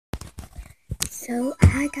So,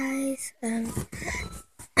 hi guys, I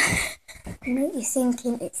know you're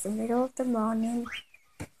thinking it's the middle of the morning.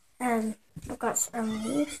 I've got some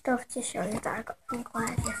new stuff to show you that I got from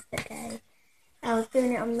class yesterday. I was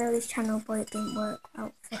doing it on Millie's channel, but it didn't work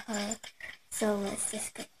out for her, so let's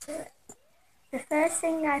just get to it. The first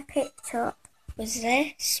thing I picked up was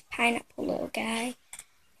this pineapple little guy,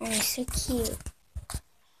 and he's so cute.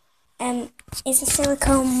 It's a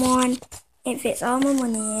silicone one. It fits all my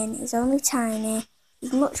money in. It's only tiny.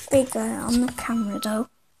 He's much bigger on the camera though.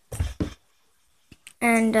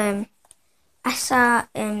 And I saw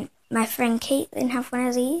my friend Caitlin have one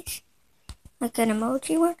of these, like an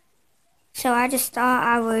emoji one. So I just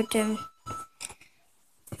thought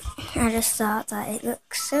that it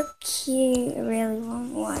looks so cute. I really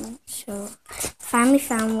want one. So finally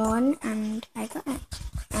found one and I got it.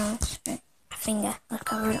 Oh, it's my finger.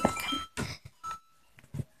 Look over it.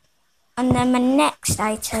 And then my next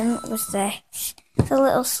item was this. It's a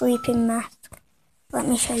little sleeping mask. Let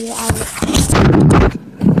me show you how it looks.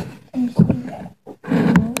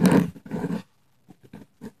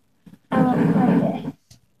 I look like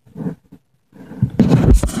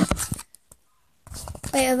this.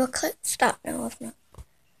 Wait, have I clicked stop? No, I've not.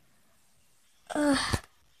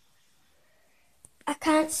 I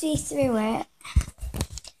can't see through it.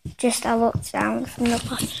 Just I look down from the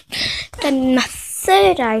bottom. Then my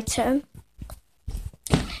third item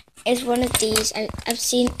is one of these. I've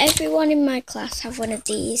seen everyone in my class have one of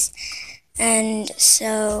these, and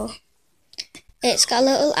so it's got a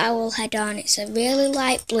little owl head on. It's a really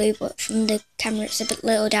light blue, but from the camera it's a bit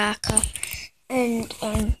little darker. And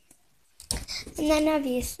then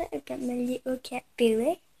obviously I've got my little cat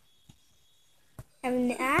Billy having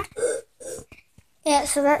the eye. Yeah,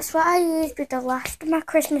 so that's what I used with the last of my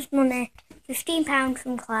Christmas money. £15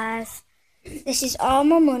 from class. This is all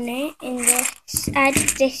my money in this. I did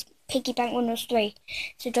this piggy bank when I was 3,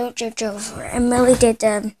 so don't judge over it. And Millie did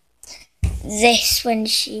this when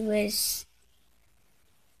she was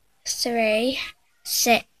 6.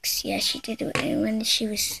 Yeah, she did it when she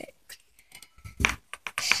was 6.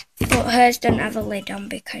 But hers don't have a lid on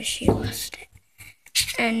because she lost it.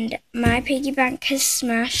 And my piggy bank has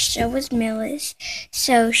smashed, so was Millie's.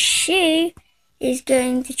 So she is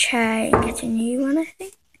going to try and get a new one, I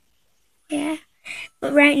think. Yeah.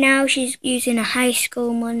 But right now she's using a high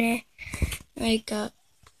school money. I got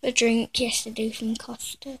a drink yesterday from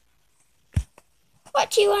Costa.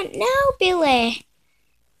 What do you want now, Billy?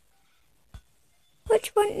 What do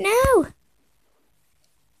you want now?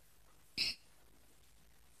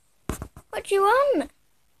 What do you want?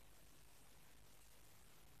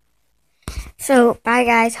 So, bye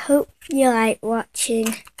guys. Hope you like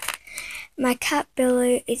watching. My cat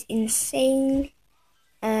Billy is insane.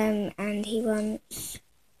 And he wants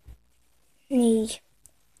me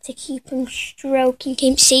to keep him stroking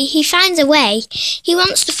him. See, he finds a way. He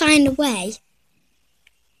wants to find a way.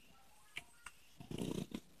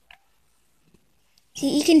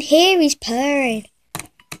 See, you can hear he's purring.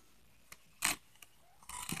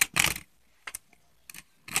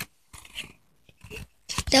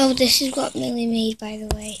 Oh, this is what Millie made, by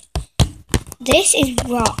the way. This is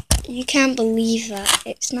rock. You can't believe that.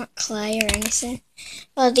 It's not clay or anything.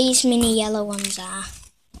 Well, these mini yellow ones are.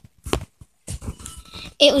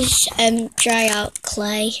 It was dry out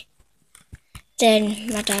clay.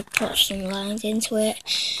 Then my dad put some lines into it.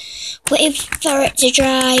 Waited for it to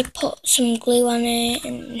dry, put some glue on it,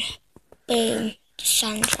 and boom, the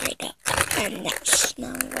sand dried up. And that's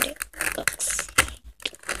now what it looks.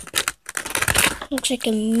 Looks like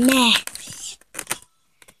a mess.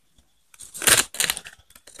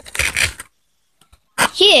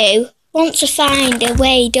 You want to find a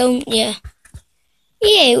way, don't you?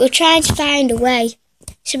 You were trying to find a way.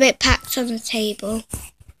 It's a bit packed on the table.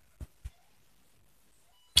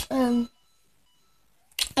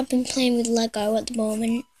 I've been playing with Lego at the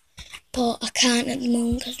moment, but I can't at the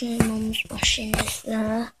moment because my mum's washing this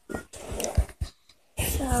there.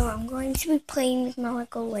 So I'm going to be playing with my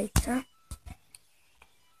Lego later.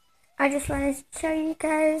 I just wanted to show you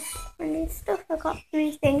guys my new stuff. I got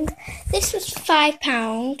 3 things. This was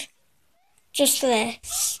 £5 just for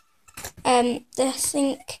this. I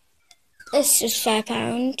think this was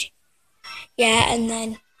 £5. Yeah, and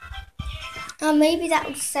then maybe that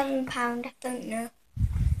was £7. I don't know.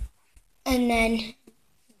 And then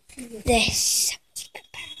this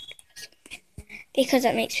because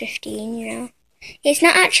that makes 15. You know, it's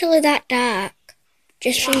not actually that dark.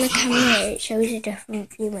 Just from the camera, it shows a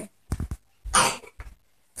different viewing.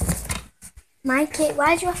 Mikey,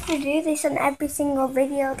 why do you have to do this on every single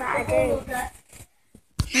video that I do?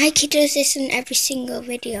 Mikey does this in every single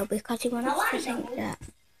video because he wants to think that.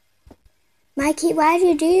 Mikey, why do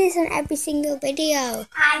you do this on every single video?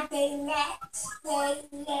 I do not.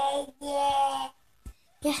 Yeah.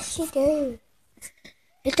 Yes, you do.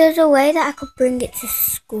 If there's a way that I could bring it to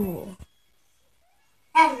school,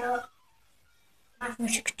 Hello. I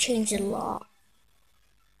wish I could change the law.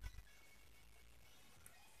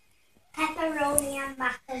 Pepperoni and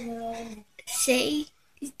macaroni. See,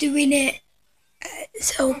 he's doing it.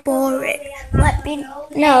 It's so boring. Let me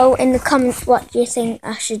know in the comments what do you think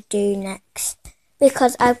I should do next.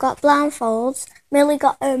 Because I've got blindfolds. Millie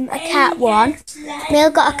got a cat one.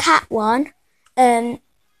 Millie got a cat one. And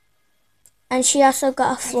she also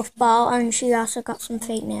got a fluff ball, and she also got some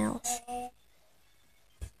fake nails.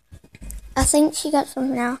 I think she got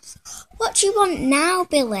something else. What do you want now,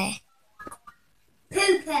 Billy?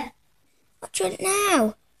 Pooper. What do you want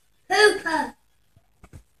now? Pooper.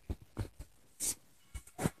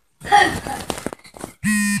 Pooper.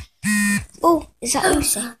 Oh, is that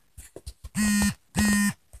Lucy?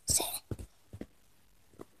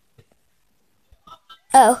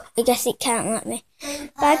 Oh, I guess it can't let me.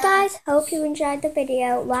 Bye guys, hope you enjoyed the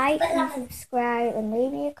video. Like and subscribe and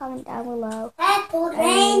leave me a comment down below.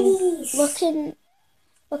 Look in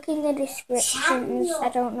the descriptions. I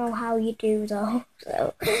don't know how you do though,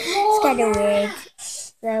 so it's kind of weird.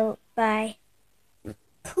 So bye.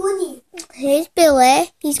 Here's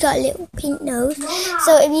Billy. He's got a little pink nose.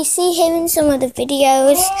 So if you see him in some of the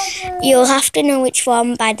videos, you'll have to know which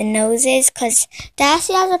one by the noses, because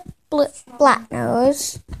Darcy has a black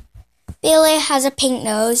nose, Billy has a pink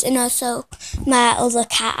nose, and also my other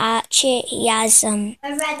cat Archie, he has a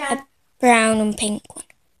brown and pink one.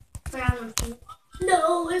 Brown and pink.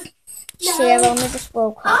 No. See, I've only just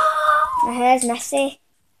woke up. My hair's messy.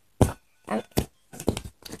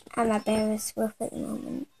 And my bear is rough at the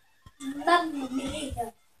moment.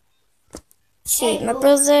 See, my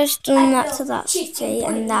brother's done that to that city,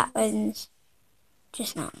 and that one's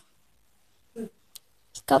just now.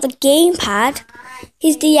 He's got the gamepad,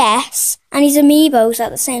 his DS, and his amiibos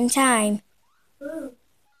at the same time.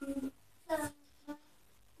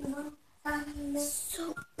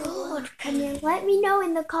 So bored. Can you let me know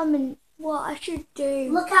in the comments what I should do?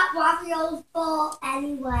 Look at Wario's ball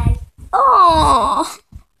anyway. Oh,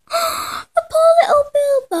 a poor little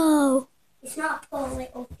Bilbo. It's not a poor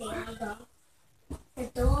little dildo.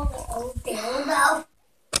 It's a little dildo.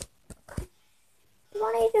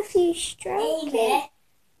 Wanted a few strokes. Amy,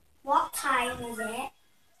 what time is it?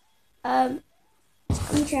 Let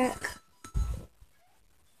me check.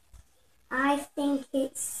 I think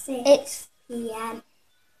it's 6 It's p.m.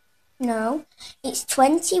 No, it's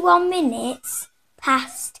 21 minutes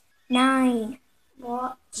past 9.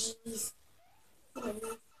 What? Jeez.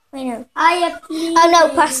 Wait, no. Oh no,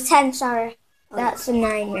 past 10, sorry. That's a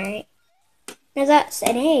 9, right? No, that's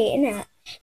an 8, isn't it?